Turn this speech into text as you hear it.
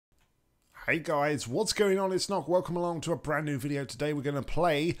Hey guys, what's going on? It's Nock. Welcome along to a brand new video. Today we're going to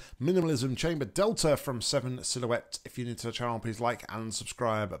play Minimalism Chamber Delta from SevenSilhouette. If you're new to the channel, please like and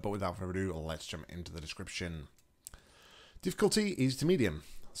subscribe. But without further ado, let's jump into the description. Difficulty easy to medium.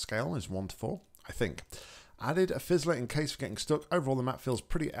 Scale is 1 to 4, I think. Added a fizzler in case of getting stuck. Overall, the map feels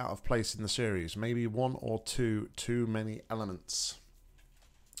pretty out of place in the series. Maybe 1 or 2 too many elements.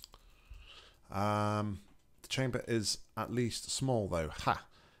 The chamber is at least small though. Ha!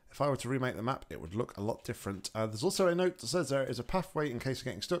 If I were to remake the map, it would look a lot different. There's also a note that says there is a pathway in case of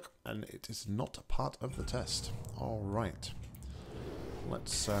getting stuck, and it is not a part of the test. Alright.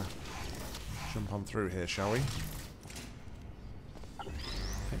 Let's jump on through here, shall we?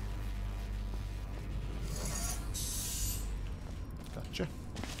 Okay. Gotcha.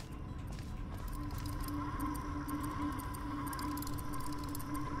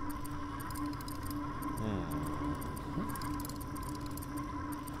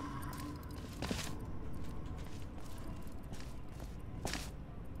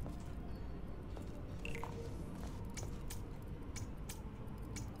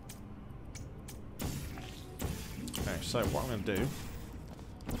 Okay, so what I'm going to do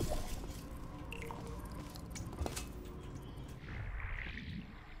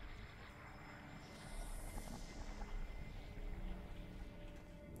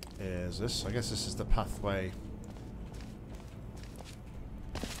is this. I guess this is the pathway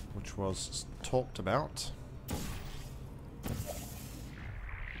which was talked about.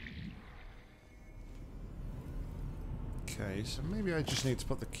 Okay, so maybe I just need to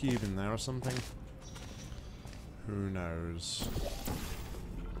put the cube in there or something. Who knows?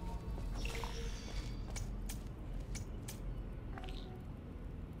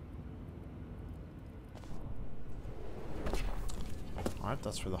 Alright,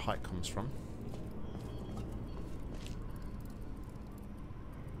 that's where the height comes from.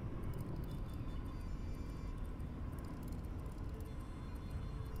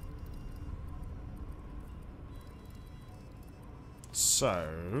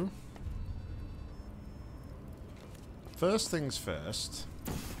 So first things first,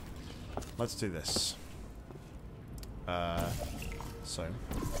 let's do this. So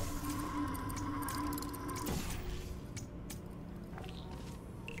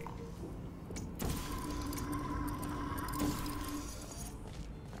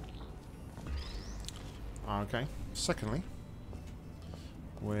okay, secondly,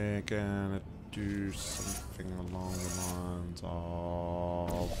 we're gonna do something along the lines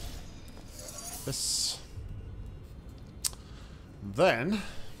of this. Then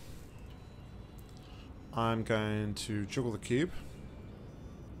I'm going to juggle the cube.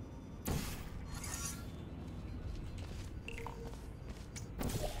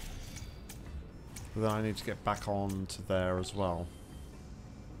 But then I need to get back on to there as well.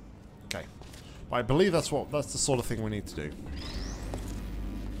 Okay. But I believe that's the sort of thing we need to do.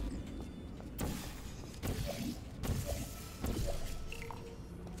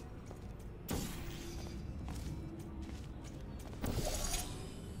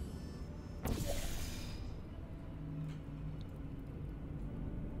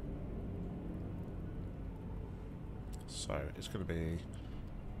 So it's going to be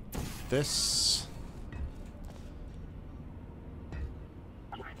this.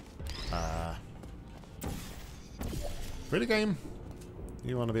 Really, game?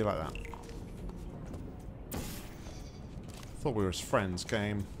 You want to be like that? Thought we were as friends,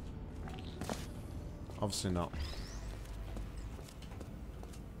 game. Obviously not.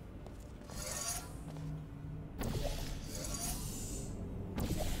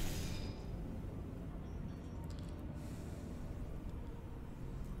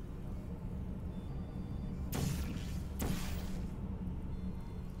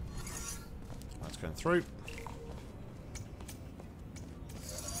 That's going through.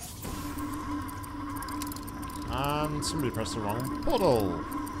 And somebody pressed the wrong portal.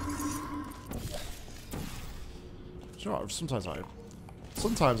 You know what?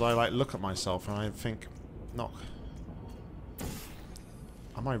 Sometimes I like look at myself and I think, Nock,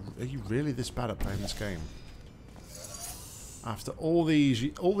 are you really this bad at playing this game? After all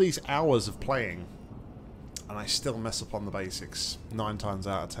these hours of playing, and I still mess up on the basics 9 times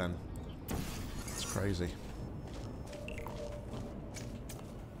out of 10. It's crazy.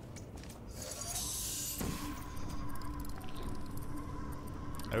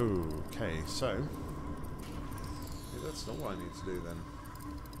 Okay, so maybe that's not what I need to do then.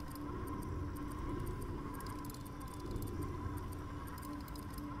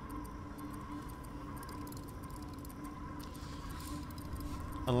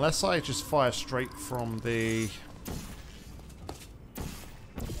 Unless I just fire straight from the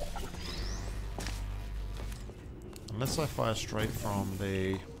Unless I fire straight from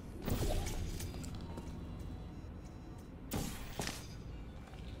the...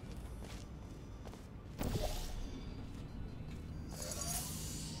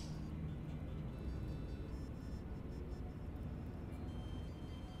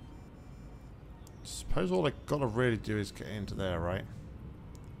 Suppose all I gotta really do is get into there, right?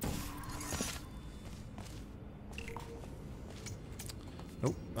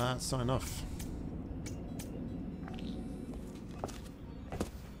 Nope, that's not enough.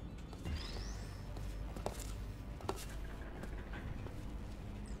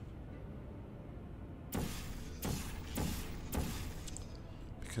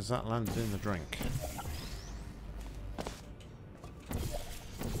 Because that landed in the drink.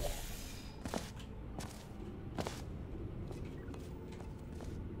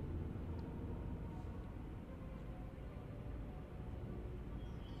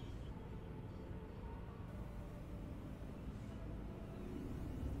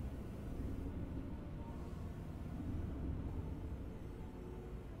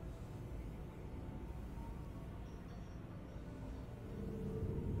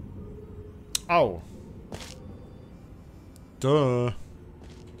 Oh. Duh.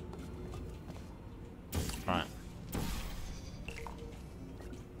 Right.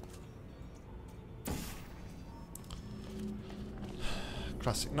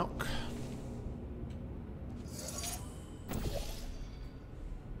 Classic Nock.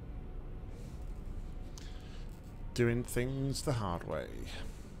 Doing things the hard way.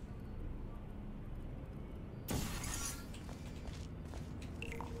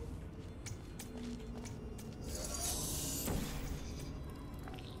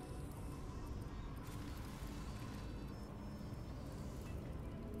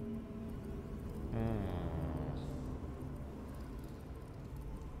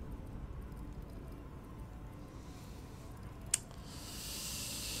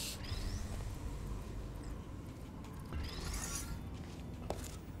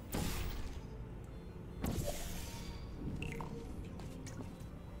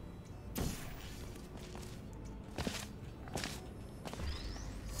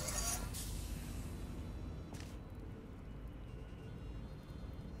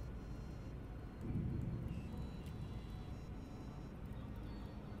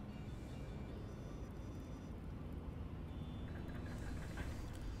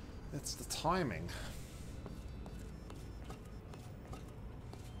 It's the timing.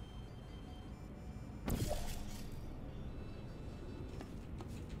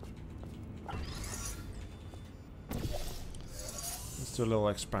 Let's do a little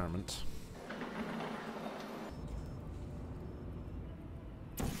experiment.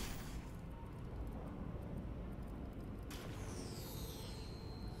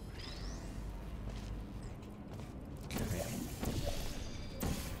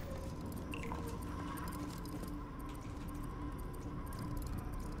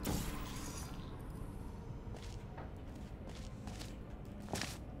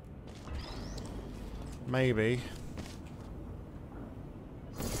 Maybe.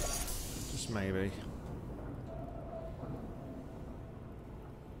 Just maybe.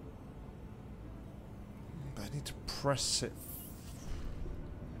 But I need to press it.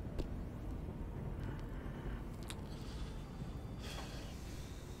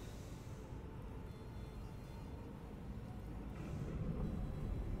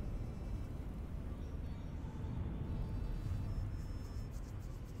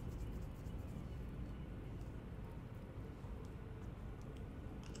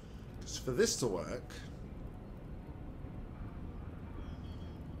 For this to work,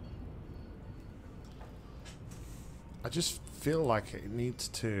 I just feel like it needs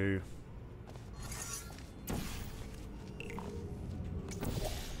to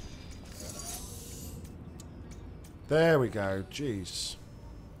there we go, jeez.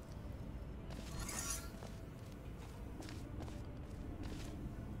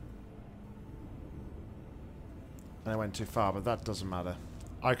 And I went too far, but that doesn't matter.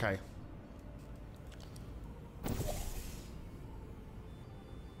 Okay.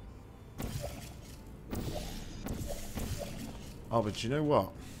 Oh, but you know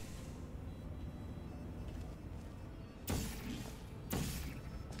what?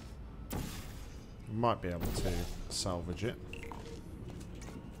 We might be able to salvage it.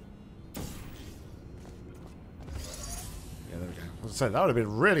 Yeah, there we go. I was saying, that would have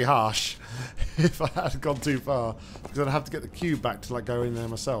been really harsh if I had gone too far, because I'd have to get the cube back to like go in there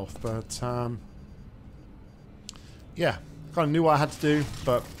myself. But yeah, kind of knew what I had to do,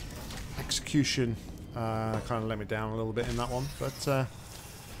 but execution kind of let me down a little bit in that one. But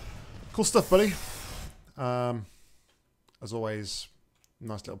cool stuff, buddy. as always,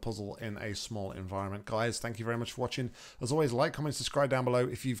 nice little puzzle in a small environment. Guys, thank you very much for watching. As always, like, comment, subscribe down below.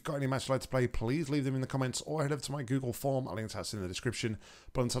 If you've got any match you'd like to play, please leave them in the comments or head over to my Google form. I'll link to that in the description.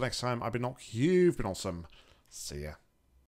 But until next time, I've been Nock. You've been awesome. See ya.